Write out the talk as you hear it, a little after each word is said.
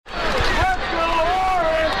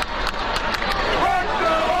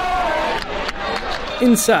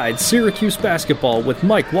Inside Syracuse Basketball with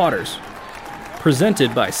Mike Waters.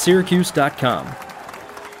 Presented by Syracuse.com.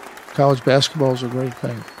 College basketball is a great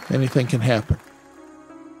thing. Anything can happen.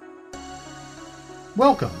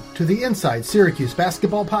 Welcome to the Inside Syracuse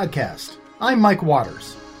Basketball Podcast. I'm Mike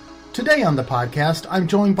Waters. Today on the podcast, I'm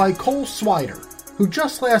joined by Cole Swider, who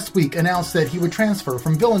just last week announced that he would transfer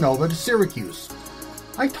from Villanova to Syracuse.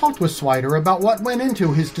 I talked with Swider about what went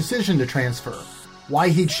into his decision to transfer, why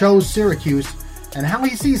he chose Syracuse, and how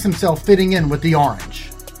he sees himself fitting in with the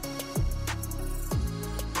Orange.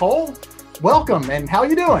 Cole, welcome, and how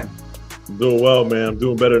you doing? I'm doing well, man. I'm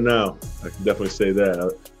doing better now. I can definitely say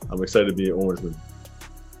that. I'm excited to be an Orangeman.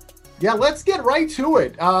 Yeah, let's get right to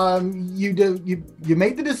it. You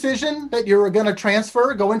made the decision that you were going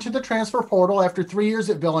to go into the transfer portal after 3 years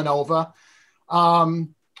at Villanova.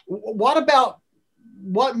 What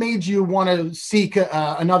made you want to seek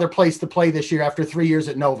another place to play this year after 3 years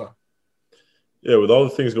at Nova? Yeah, with all the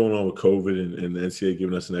things going on with COVID and the NCAA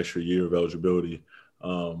giving us an extra year of eligibility,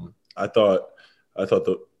 I thought there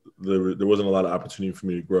wasn't a lot of opportunity for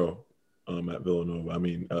me to grow at Villanova. I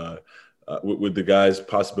mean, with the guys'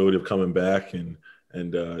 possibility of coming back and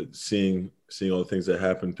seeing all the things that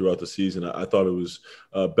happened throughout the season, I thought it was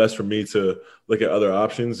best for me to look at other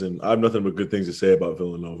options. And I have nothing but good things to say about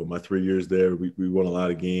Villanova. My 3 years there, we won a lot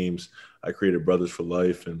of games. I created brothers for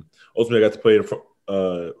life, and ultimately I got to play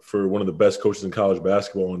for one of the best coaches in college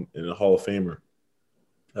basketball and a Hall of Famer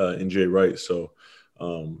in Jay Wright. So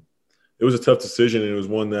it was a tough decision, and it was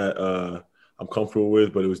one that I'm comfortable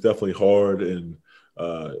with, but it was definitely hard and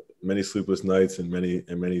many sleepless nights and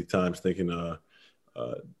many times thinking how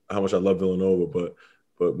much I love Villanova.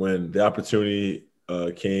 But when the opportunity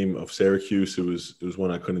came of Syracuse, it was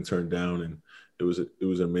one I couldn't turn down, and it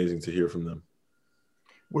was amazing to hear from them.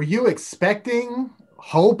 Were you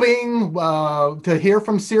hoping to hear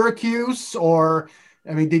from Syracuse, or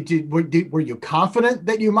I mean, were you confident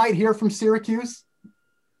that you might hear from Syracuse?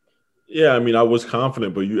 Yeah, I mean, I was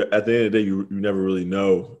confident, but at the end of the day, you never really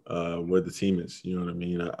know where the team is. You know what I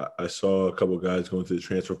mean? I saw a couple of guys going through the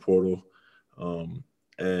transfer portal,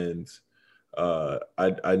 and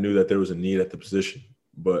I knew that there was a need at the position.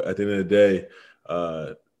 But at the end of the day,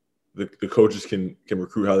 the coaches can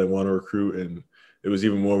recruit how they want to recruit, and it was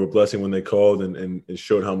even more of a blessing when they called and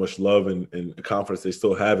showed how much love and confidence they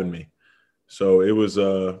still have in me. So it was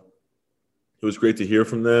great to hear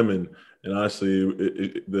from them, and honestly,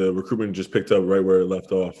 the recruitment just picked up right where it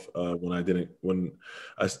left off when I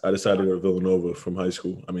decided to go to Villanova from high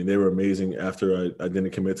school. I mean, they were amazing after I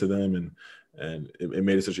didn't commit to them, and it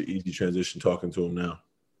made it such an easy transition talking to them now.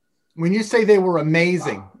 When you say they were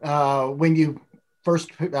amazing, when you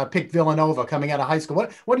first picked Villanova coming out of high school,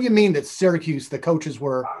 what do you mean that Syracuse, the coaches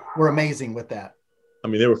were amazing with that? I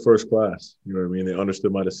mean, they were first class. You know what I mean? They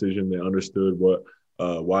understood my decision. They understood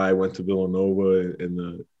why I went to Villanova and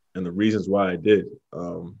the reasons why I did.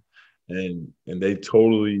 And they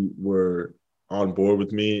totally were on board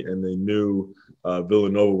with me, and they knew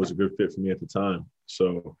Villanova was a good fit for me at the time.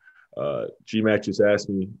 So GMAC just asked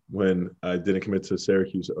me when I didn't commit to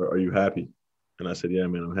Syracuse, are you happy? And I said, yeah,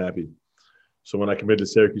 man, I'm happy. So when I committed to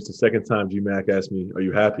Syracuse the second time, GMAC asked me, are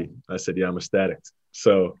you happy? I said, yeah, I'm ecstatic.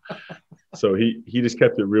 So he just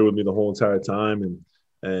kept it real with me the whole entire time,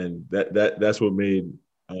 and that's what made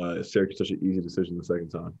Syracuse such an easy decision the second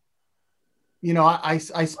time. You know, I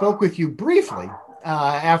spoke with you briefly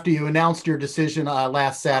after you announced your decision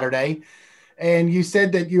last Saturday, and you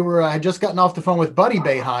said that you had just gotten off the phone with Buddy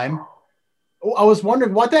Boeheim. I was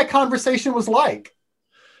wondering what that conversation was like.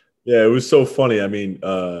 Yeah, it was so funny. I mean,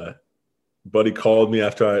 Buddy called me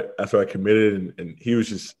after I committed, and he was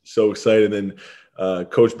just so excited. And then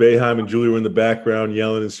Coach Boeheim and Julie were in the background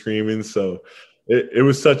yelling and screaming. So it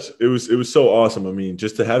was so awesome. I mean,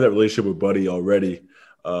 just to have that relationship with Buddy already,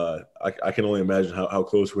 I can only imagine how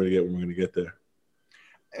close we're going to get when we're going to get there.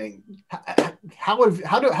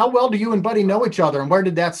 How well do you and Buddy know each other, and where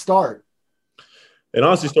did that start? It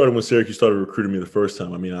honestly started when Syracuse started recruiting me the first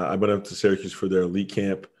time. I mean, I went up to Syracuse for their elite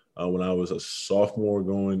camp when I was a sophomore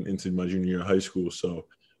going into my junior year of high school. So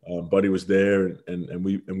Buddy was there, and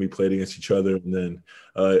we played against each other. And then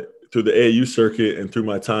through the AAU circuit and through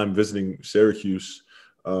my time visiting Syracuse,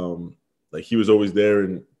 like he was always there,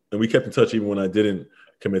 and we kept in touch even when I didn't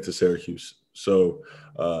commit to Syracuse. So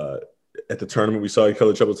at the tournament, we saw each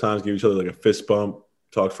other a couple of times, gave each other like a fist bump,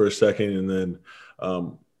 talked for a second, and then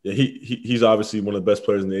he's obviously one of the best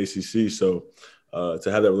players in the ACC. So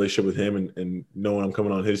to have that relationship with him and knowing I'm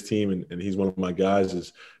coming on his team and he's one of my guys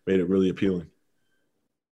has made it really appealing.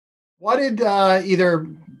 What did either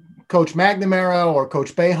Coach McNamara or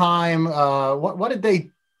Coach Boeheim, what did they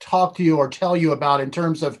talk to you or tell you about in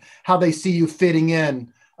terms of how they see you fitting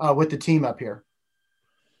in with the team up here?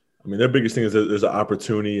 I mean, their biggest thing is that there's an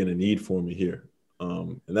opportunity and a need for me here.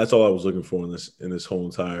 And that's all I was looking for in this whole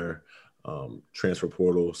entire transfer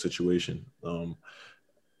portal situation. I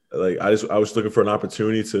was looking for an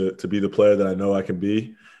opportunity to be the player that I know I can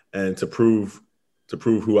be, and to prove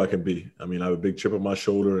who I can be. I mean, I have a big chip on my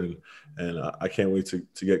shoulder, and I can't wait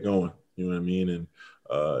to get going. You know what I mean? And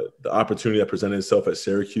the opportunity that presented itself at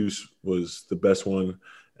Syracuse was the best one,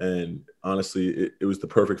 and honestly, it was the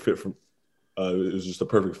perfect fit for. It was just a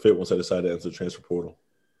perfect fit once I decided to enter the transfer portal.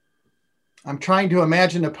 I'm trying to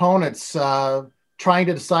imagine opponents trying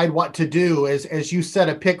to decide what to do. As you set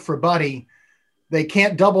a pick for Buddy, they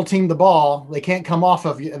can't double team the ball. They can't come off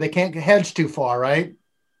of you. They can't hedge too far, right?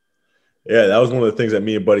 Yeah, that was one of the things that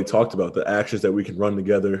me and Buddy talked about, the actions that we can run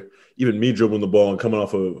together, even me dribbling the ball and coming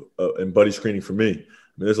off of and Buddy screening for me. I mean,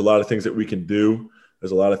 there's a lot of things that we can do.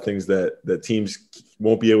 There's a lot of things that teams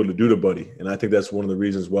won't be able to do to Buddy. And I think that's one of the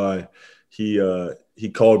reasons why he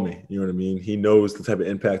called me. You know what I mean? He knows the type of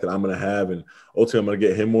impact that I'm going to have. And ultimately, I'm going to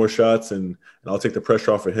get him more shots, and I'll take the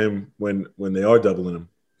pressure off of him when they are doubling him.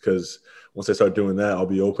 Because once I start doing that, I'll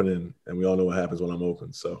be open, and we all know what happens when I'm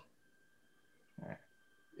open. So,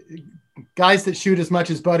 guys that shoot as much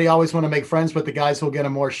as Buddy always want to make friends with the guys who'll get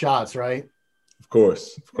him more shots, right? Of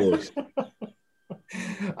course.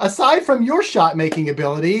 Aside from your shot making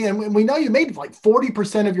ability, and we know you made like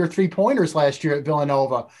 40% of your 3-pointers last year at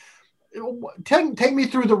Villanova. Take me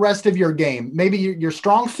through the rest of your game, maybe your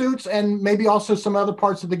strong suits, and maybe also some other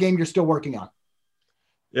parts of the game you're still working on.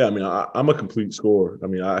 Yeah, I mean, I'm a complete scorer. I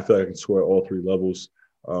mean, I feel like I can score at all 3 levels.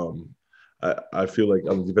 I feel like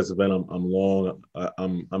I'm a defensive end. I'm long.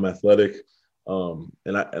 I'm athletic,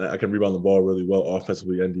 and I can rebound the ball really well,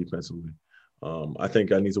 offensively and defensively. I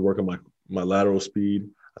think I need to work on my lateral speed.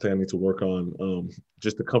 I think I need to work on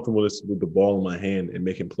just the comfortableness with the ball in my hand and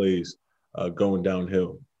making plays going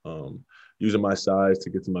downhill. Using my size to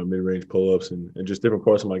get to my mid-range pull-ups and just different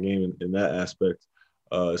parts of my game in that aspect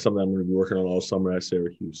is something I'm going to be working on all summer at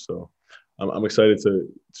Syracuse. So I'm excited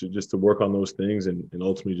to work on those things and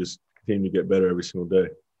ultimately just continue to get better every single day.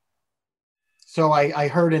 So I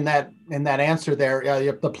heard in that answer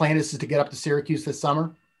there, the plan is to get up to Syracuse this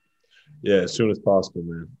summer? Yeah, as soon as possible,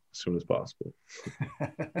 man. As soon as possible.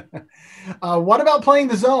 What about playing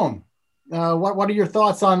the zone? What are your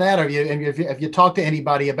thoughts on that? Have you talked to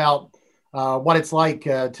anybody about what it's like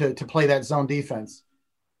to play that zone defense?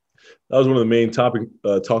 That was one of the main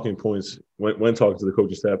talking points when talking to the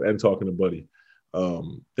coaching staff and talking to Buddy.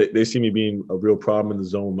 They see me being a real problem in the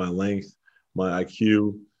zone, my length, my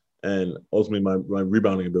IQ, and ultimately my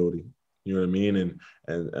rebounding ability. You know what I mean?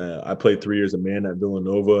 And I played 3 years of man at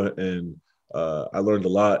Villanova, and I learned a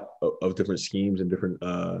lot of different schemes and different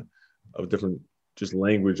just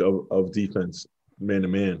language of defense, man to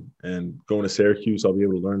man. And going to Syracuse, I'll be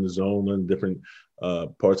able to learn the zone, learn different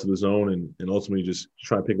parts of the zone, and ultimately just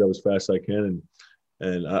try and pick it up as fast as I can.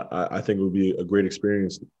 And I think it would be a great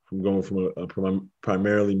experience from going from a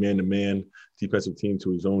primarily man-to-man defensive team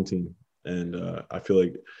to a zone team. And I feel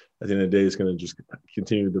like at the end of the day, it's going to just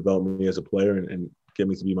continue to develop me as a player and get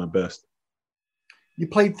me to be my best. You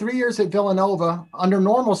played 3 years at Villanova. Under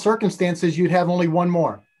normal circumstances, you'd have only one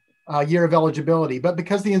more year of eligibility. But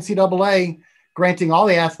because the NCAA granting all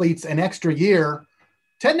the athletes an extra year,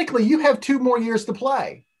 technically you have 2 more years to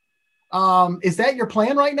play. Is that your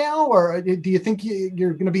plan right now? Or do you think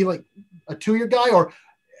you're going to be like a 2-year guy? Or,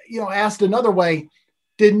 asked another way,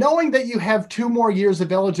 did knowing that you have 2 more years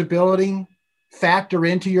of eligibility factor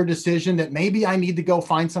into your decision that maybe I need to go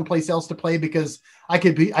find someplace else to play because I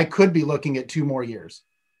could be looking at 2 more years?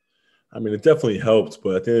 I mean, it definitely helped,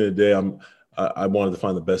 but at the end of the day, I wanted to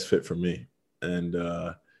find the best fit for me. And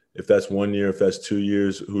if that's 1 year, if that's 2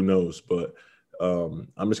 years, who knows? But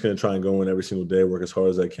I'm just going to try and go in every single day, work as hard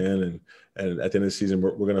as I can. And at the end of the season,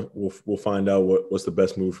 we'll find out what's the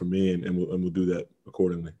best move for me, and we'll do that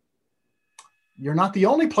accordingly. You're not the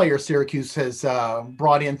only player Syracuse has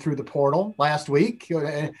brought in through the portal last week.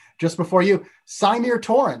 Just before you, Symir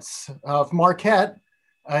Torrence of Marquette.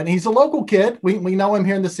 And he's a local kid. We know him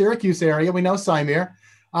here in the Syracuse area. We know Symir.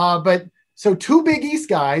 But so 2 Big East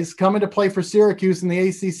guys coming to play for Syracuse in the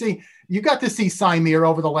ACC. You got to see Symir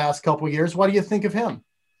over the last couple of years. What do you think of him?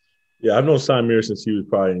 Yeah, I've known Symir since he was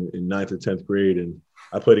probably in 9th or 10th grade, and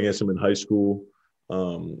I played against him in high school.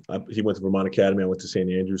 He went to Vermont Academy. I went to St.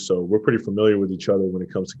 Andrews. So we're pretty familiar with each other when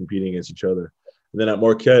it comes to competing against each other. And then at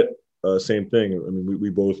Marquette, same thing. I mean, we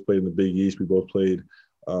both played in the Big East. We both played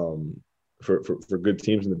for good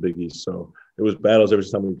teams in the Big East. So it was battles every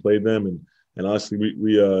time we played them. And honestly,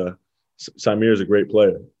 Symir is a great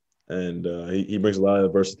player. And he brings a lot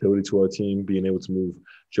of versatility to our team, being able to move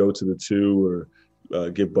Joe to the 2 or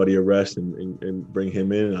give Buddy a rest and bring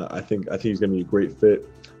him in. I think he's going to be a great fit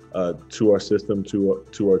to our system, to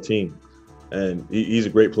our team. And he's a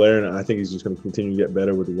great player, and I think he's just going to continue to get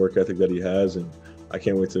better with the work ethic that he has. And I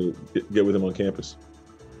can't wait to get with him on campus.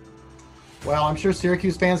 Well, I'm sure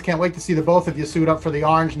Syracuse fans can't wait to see the both of you suit up for the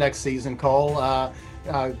Orange next season, Cole.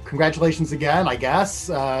 Congratulations again, I guess,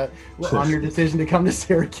 on your decision to come to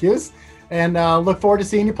Syracuse, and look forward to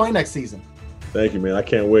seeing you play next season. Thank you, man. I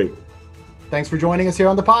can't wait. Thanks for joining us here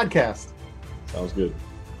on the podcast. Sounds good.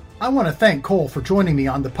 I want to thank Cole for joining me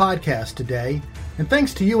on the podcast today, and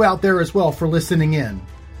thanks to you out there as well for listening in.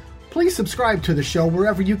 Please subscribe to the show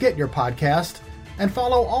wherever you get your podcast, and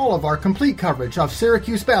follow all of our complete coverage of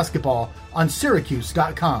Syracuse basketball on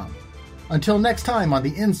Syracuse.com. Until next time on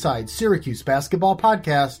the Inside Syracuse Basketball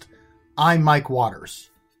Podcast, I'm Mike Waters.